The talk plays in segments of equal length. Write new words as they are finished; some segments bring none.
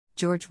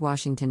George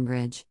Washington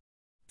Bridge.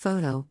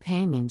 Photo,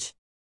 Image.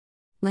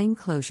 Lane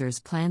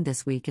closures planned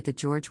this week at the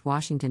George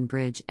Washington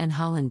Bridge and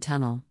Holland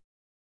Tunnel.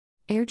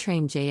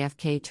 AirTrain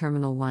JFK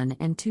Terminal 1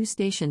 and 2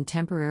 station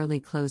temporarily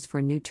closed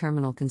for new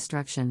terminal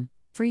construction.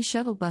 Free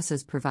shuttle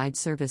buses provide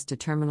service to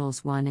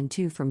Terminals 1 and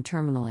 2 from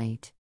Terminal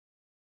 8.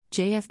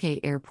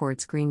 JFK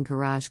Airport's Green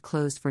Garage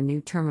closed for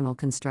new terminal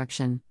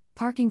construction.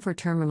 Parking for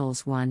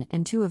Terminals 1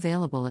 and 2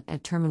 available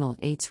at Terminal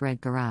 8's Red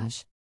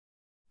Garage.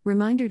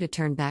 Reminder to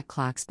turn back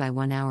clocks by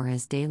 1 hour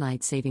as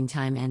daylight saving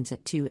time ends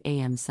at 2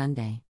 a.m.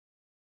 Sunday.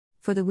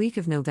 For the week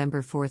of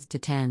November 4th to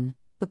 10,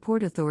 the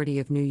Port Authority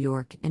of New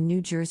York and New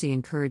Jersey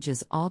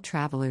encourages all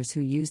travelers who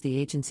use the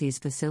agency's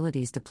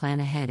facilities to plan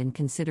ahead and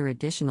consider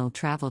additional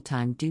travel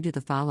time due to the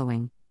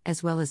following,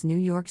 as well as New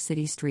York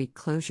City street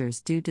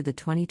closures due to the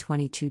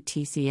 2022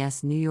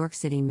 TCS New York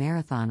City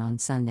Marathon on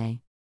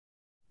Sunday.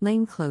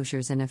 Lane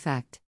closures in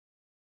effect.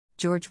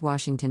 George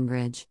Washington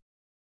Bridge.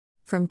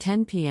 From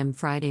 10 p.m.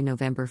 Friday,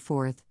 November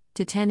 4th,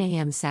 to 10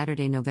 a.m.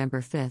 Saturday,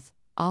 November 5th,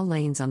 all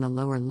lanes on the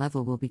lower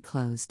level will be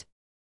closed.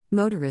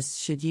 Motorists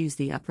should use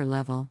the upper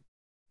level.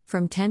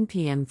 From 10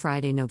 p.m.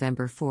 Friday,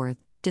 November 4th,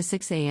 to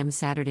 6 a.m.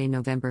 Saturday,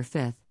 November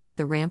 5th,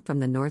 the ramp from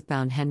the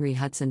northbound Henry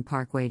Hudson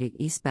Parkway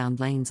to eastbound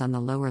lanes on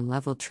the lower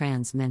level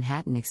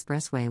Trans-Manhattan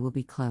Expressway will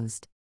be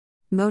closed.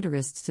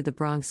 Motorists to the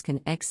Bronx can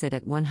exit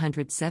at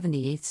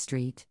 178th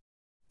Street.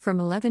 From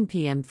 11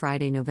 p.m.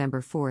 Friday,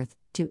 November 4th,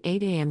 to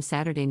 8 a.m.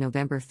 Saturday,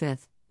 November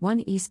 5th,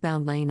 one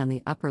eastbound lane on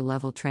the upper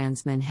level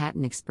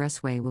Trans-Manhattan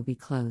Expressway will be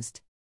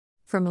closed.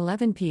 From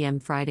 11 p.m.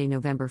 Friday,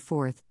 November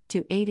 4th,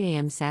 to 8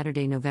 a.m.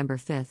 Saturday, November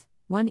 5th,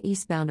 one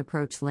eastbound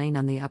approach lane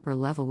on the upper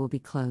level will be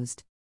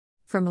closed.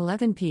 From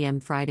 11 p.m.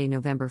 Friday,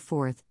 November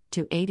 4th,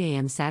 to 8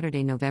 a.m.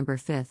 Saturday, November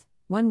 5th,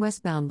 one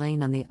westbound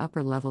lane on the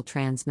upper level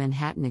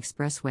Trans-Manhattan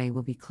Expressway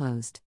will be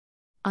closed.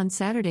 On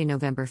Saturday,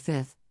 November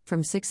 5th,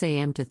 from 6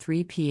 a.m. to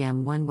 3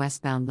 p.m. one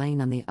westbound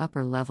lane on the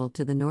upper level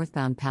to the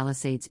northbound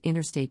Palisades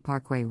Interstate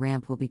Parkway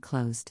ramp will be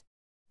closed.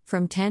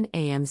 From 10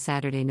 a.m.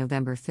 Saturday,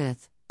 November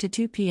 5th, to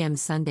 2 p.m.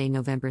 Sunday,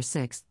 November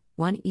 6th,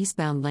 one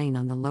eastbound lane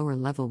on the lower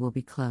level will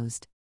be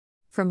closed.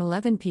 From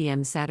 11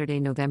 p.m. Saturday,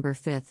 November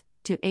 5th,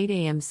 to 8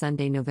 a.m.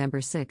 Sunday,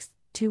 November 6th,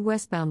 two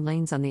westbound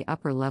lanes on the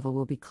upper level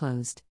will be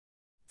closed.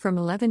 From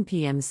 11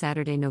 p.m.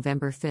 Saturday,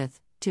 November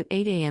 5th, to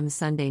 8 a.m.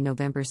 Sunday,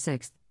 November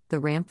 6th, the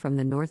ramp from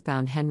the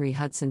northbound Henry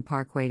Hudson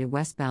Parkway to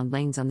westbound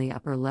lanes on the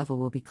upper level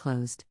will be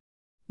closed.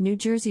 New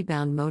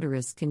Jersey-bound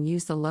motorists can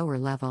use the lower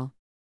level.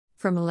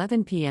 From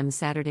 11 p.m.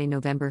 Saturday,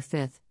 November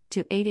 5th,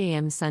 to 8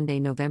 a.m. Sunday,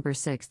 November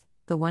 6th,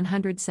 the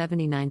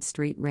 179th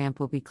Street ramp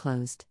will be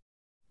closed.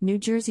 New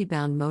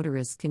Jersey-bound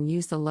motorists can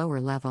use the lower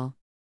level.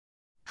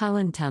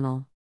 Holland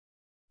Tunnel.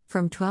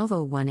 From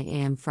 12:01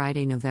 a.m.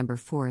 Friday, November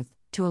 4th,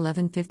 to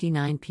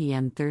 11:59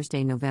 p.m.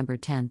 Thursday, November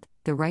 10th,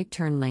 the right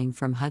turn lane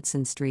from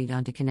Hudson Street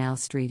onto Canal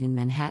Street in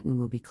Manhattan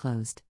will be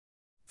closed.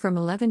 From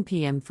 11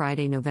 p.m.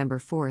 Friday, November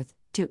 4th,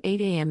 to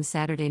 8 a.m.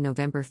 Saturday,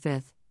 November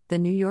 5th, the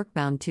New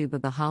York-bound tube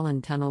of the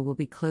Holland Tunnel will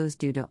be closed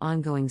due to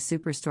ongoing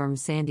Superstorm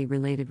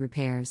Sandy-related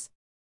repairs.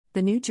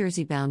 The New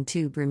Jersey-bound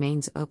tube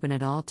remains open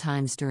at all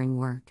times during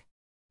work.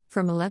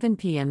 From 11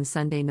 p.m.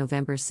 Sunday,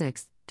 November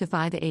 6th, to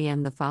 5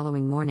 a.m. the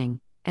following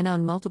morning, and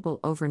on multiple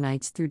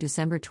overnights through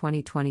December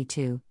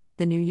 2022,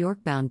 the New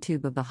York-bound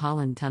tube of the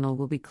Holland Tunnel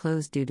will be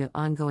closed due to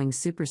ongoing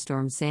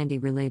Superstorm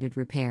Sandy-related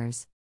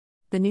repairs.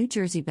 The New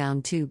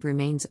Jersey-bound tube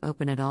remains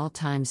open at all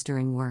times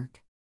during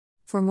work.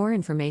 For more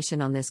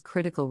information on this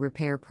critical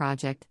repair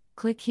project,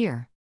 click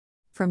here.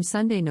 From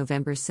Sunday,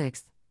 November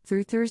 6th,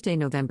 through Thursday,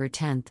 November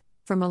 10th,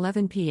 from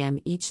 11 p.m.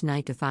 each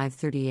night to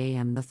 5:30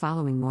 a.m. the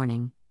following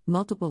morning,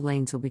 multiple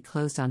lanes will be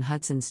closed on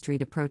Hudson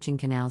Street approaching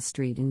Canal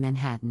Street in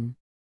Manhattan.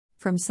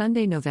 From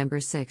Sunday, November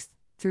 6th,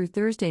 through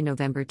Thursday,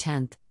 November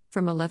 10th,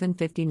 from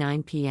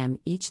 11:59 p.m.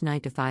 each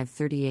night to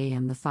 5:30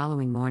 a.m. the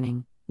following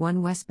morning,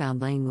 one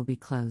westbound lane will be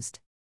closed.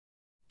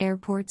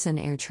 Airports and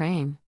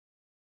AirTrain.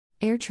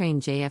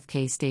 AirTrain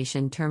JFK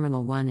Station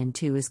Terminal 1 and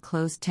 2 is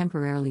closed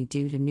temporarily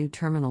due to new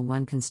Terminal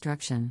 1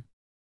 construction.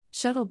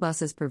 Shuttle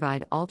buses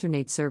provide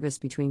alternate service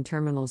between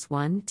Terminals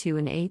 1, 2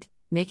 and 8,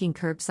 making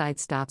curbside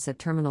stops at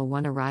Terminal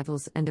 1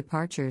 arrivals and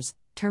departures,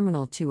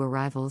 Terminal 2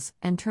 arrivals,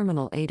 and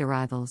Terminal 8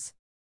 arrivals.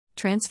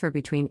 Transfer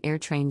between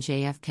AirTrain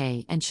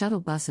JFK and shuttle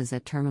buses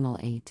at Terminal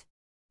 8.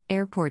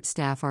 Airport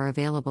staff are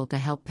available to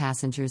help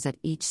passengers at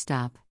each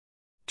stop.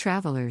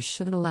 Travelers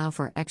should allow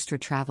for extra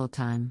travel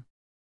time.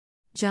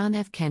 John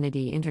F.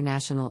 Kennedy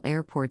International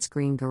Airport's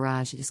Green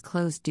Garage is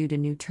closed due to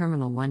new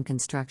Terminal 1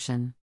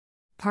 construction.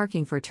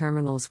 Parking for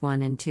Terminals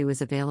 1 and 2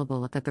 is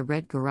available at the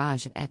Red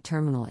Garage at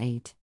Terminal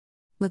 8.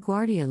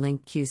 LaGuardia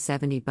Link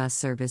Q70 bus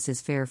service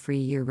is fare-free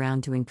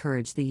year-round to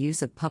encourage the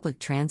use of public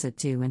transit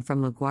to and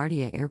from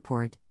LaGuardia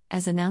Airport,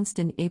 as announced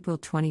in April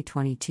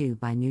 2022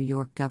 by New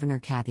York Governor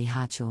Kathy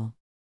Hochul.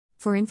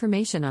 For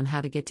information on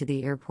how to get to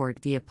the airport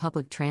via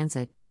public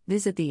transit,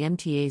 visit the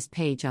MTA's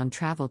page on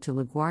Travel to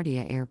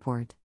LaGuardia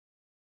Airport.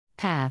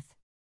 Path.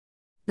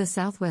 The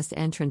southwest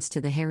entrance to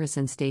the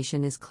Harrison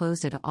Station is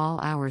closed at all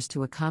hours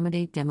to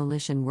accommodate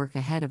demolition work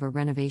ahead of a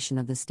renovation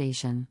of the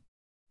station.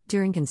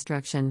 During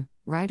construction,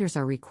 riders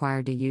are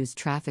required to use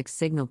traffic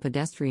signal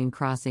pedestrian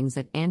crossings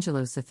at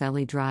Angelo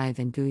Cifelli Drive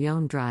and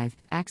Guyon Drive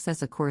to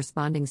access a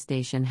corresponding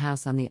station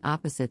house on the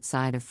opposite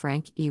side of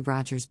Frank E.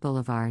 Rogers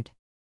Boulevard.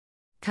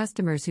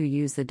 Customers who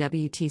use the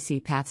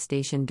WTC Path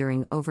station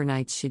during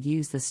overnights should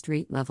use the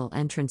street-level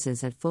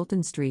entrances at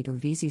Fulton Street or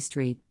Vesey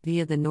Street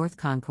via the North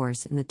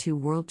Concourse in the 2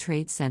 World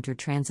Trade Center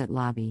Transit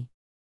Lobby.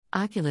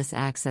 Oculus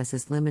access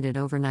is limited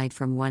overnight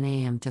from 1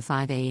 a.m. to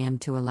 5 a.m.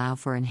 to allow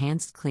for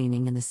enhanced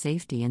cleaning and the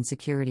safety and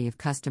security of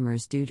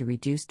customers due to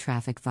reduced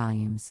traffic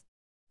volumes.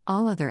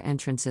 All other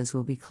entrances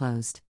will be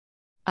closed.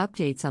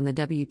 Updates on the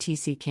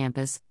WTC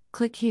campus,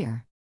 click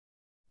here.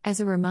 As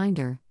a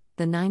reminder,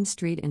 the 9th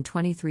Street and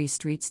 23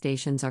 Street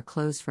stations are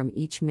closed from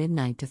each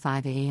midnight to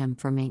 5 a.m.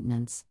 for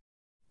maintenance.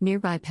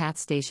 Nearby PATH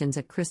stations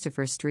at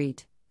Christopher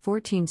Street,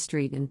 14th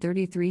Street and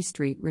 33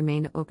 Street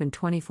remain open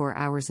 24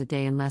 hours a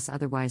day unless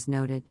otherwise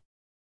noted.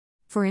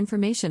 For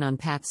information on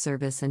PATH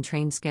service and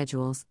train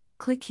schedules,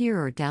 click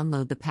here or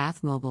download the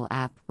PATH mobile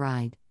app.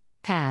 Ride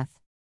PATH.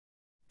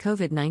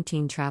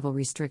 COVID-19 travel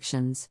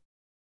restrictions.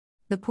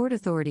 The Port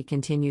Authority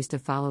continues to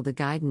follow the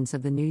guidance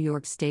of the New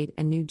York State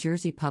and New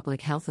Jersey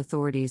public health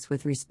authorities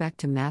with respect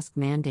to mask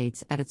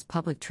mandates at its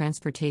public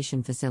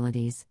transportation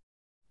facilities.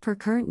 Per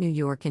current New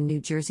York and New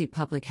Jersey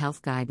public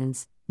health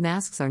guidance,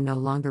 masks are no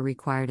longer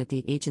required at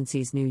the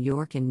agency's New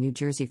York and New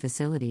Jersey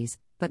facilities,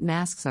 but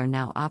masks are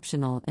now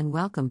optional and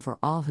welcome for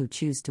all who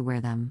choose to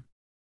wear them.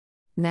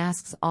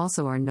 Masks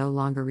also are no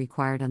longer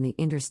required on the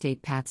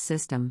interstate PATH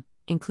system,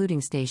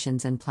 including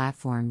stations and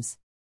platforms.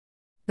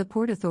 The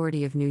Port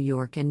Authority of New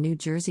York and New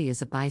Jersey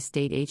is a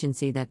bi-state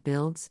agency that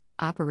builds,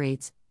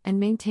 operates, and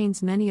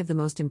maintains many of the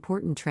most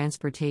important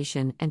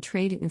transportation and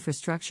trade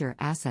infrastructure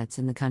assets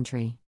in the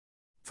country.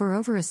 For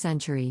over a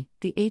century,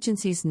 the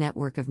agency's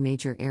network of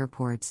major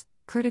airports,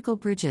 critical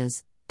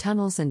bridges,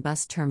 tunnels and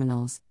bus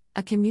terminals,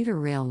 a commuter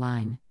rail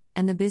line,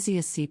 and the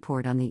busiest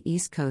seaport on the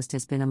East Coast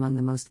has been among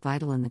the most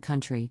vital in the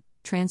country,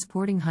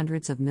 transporting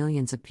hundreds of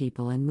millions of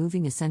people and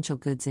moving essential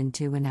goods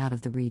into and out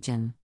of the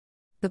region.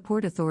 The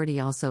Port Authority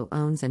also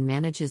owns and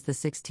manages the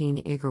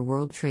 16-acre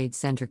World Trade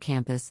Center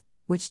campus,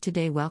 which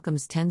today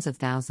welcomes tens of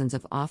thousands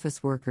of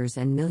office workers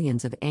and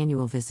millions of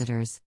annual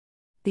visitors.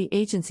 The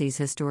agency's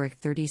historic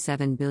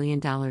 $37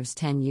 billion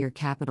 10-year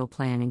capital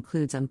plan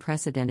includes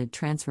unprecedented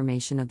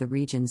transformation of the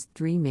region's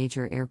 3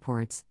 major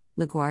airports,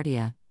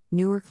 LaGuardia,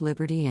 Newark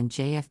Liberty and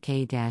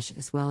JFK-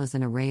 as well as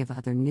an array of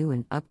other new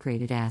and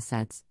upgraded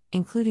assets,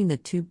 including the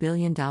 $2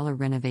 billion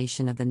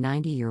renovation of the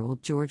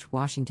 90-year-old George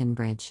Washington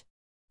Bridge.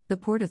 The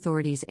Port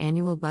Authority's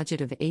annual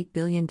budget of $8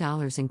 billion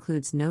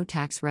includes no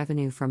tax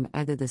revenue from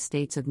either the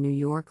states of New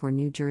York or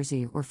New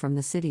Jersey or from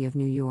the City of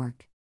New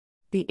York.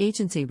 The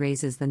agency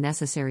raises the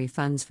necessary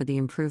funds for the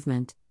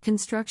improvement,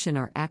 construction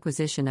or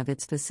acquisition of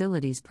its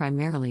facilities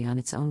primarily on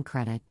its own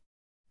credit.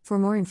 For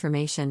more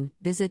information,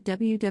 visit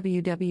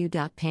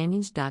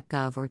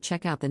www.panyj.gov or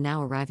check out the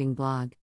now arriving blog.